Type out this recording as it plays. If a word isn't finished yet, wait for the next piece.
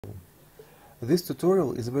This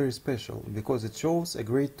tutorial is very special because it shows a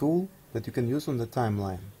great tool that you can use on the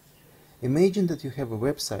timeline. Imagine that you have a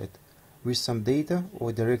website with some data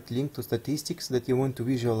or a direct link to statistics that you want to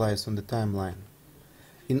visualize on the timeline.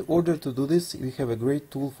 In order to do this, we have a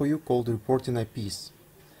great tool for you called Reporting IPs.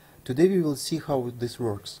 Today we will see how this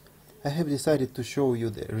works. I have decided to show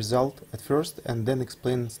you the result at first and then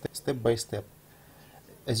explain step by step.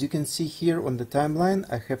 As you can see here on the timeline,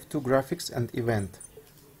 I have two graphics and event.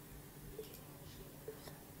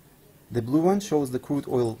 The blue one shows the crude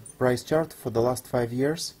oil price chart for the last 5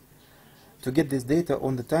 years. To get this data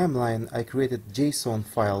on the timeline, I created JSON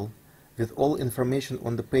file with all information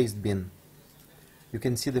on the paste bin. You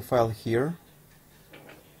can see the file here.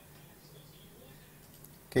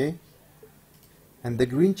 Okay. And the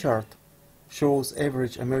green chart shows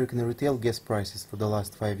average American retail gas prices for the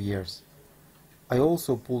last 5 years. I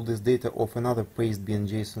also pulled this data off another paste bin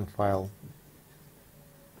JSON file.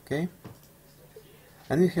 Okay.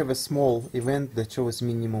 And we have a small event that shows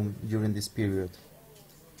minimum during this period.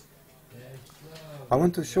 I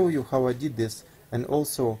want to show you how I did this, and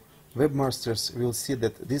also webmasters will see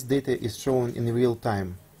that this data is shown in real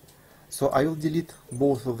time. So I will delete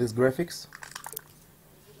both of these graphics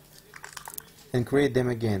and create them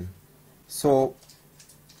again. So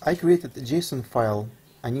I created a JSON file.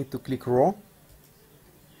 I need to click raw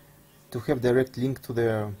to have direct link to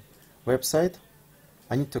the website.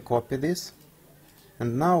 I need to copy this.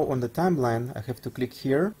 And now on the timeline, I have to click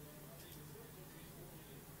here.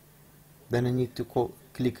 Then I need to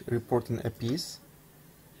click Reporting IPs,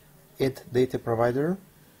 add data provider.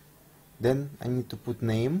 Then I need to put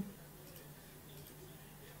name.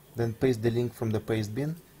 Then paste the link from the paste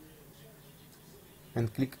bin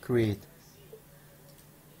and click Create.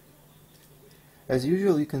 As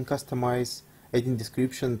usual, you can customize adding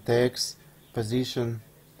description, text, position,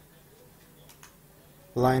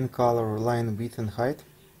 line color, line width and height,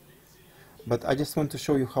 but I just want to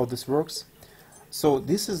show you how this works. So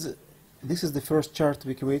this is the first chart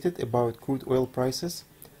we created about crude oil prices.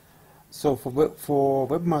 So for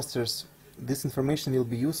webmasters, this information will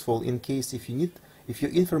be useful in case if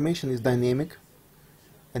your information is dynamic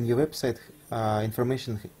and your website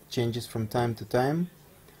information changes from time to time.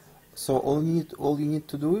 So all you need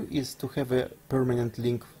to do is to have a permanent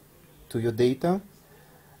link to your data.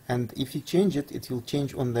 And if you change it, it will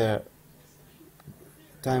change on the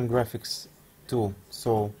time graphics too.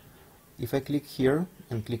 So if I click here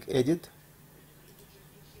and click Edit,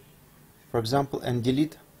 for example, and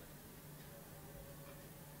delete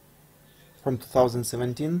from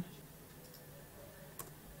 2017,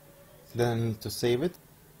 then I need to save it.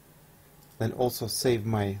 Then also save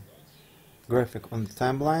my graphic on the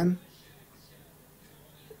timeline.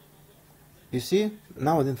 You see,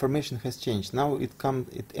 now the information has changed. Now it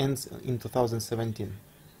ends in 2017.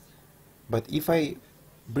 But if I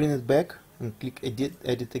bring it back and click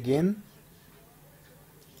edit again,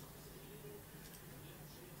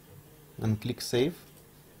 and click Save,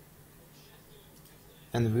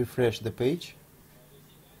 and refresh the page,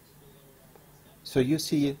 so you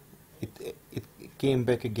see it came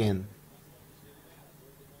back again.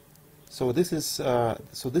 So this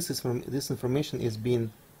information is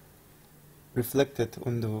being reflected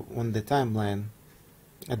on the timeline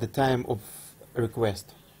at the time of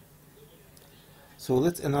request. So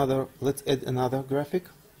let's add another graphic.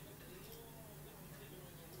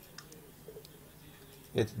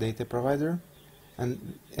 Add data provider,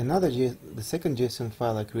 and the second JSON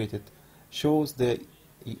file I created shows the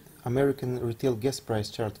American retail gas price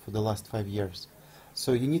chart for the last 5 years.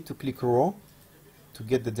 So you need to click raw to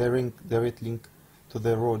get the direct link to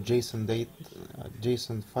the raw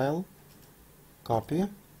JSON file. Copy,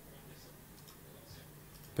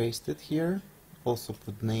 paste it here, also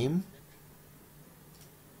put name.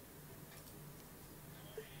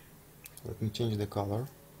 Let me change the color.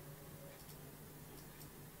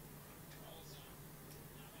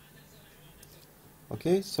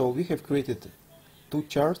 Okay, so we have created two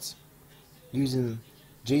charts using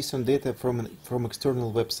JSON data from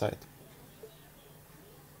external website.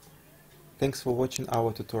 Thanks for watching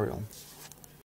our tutorial.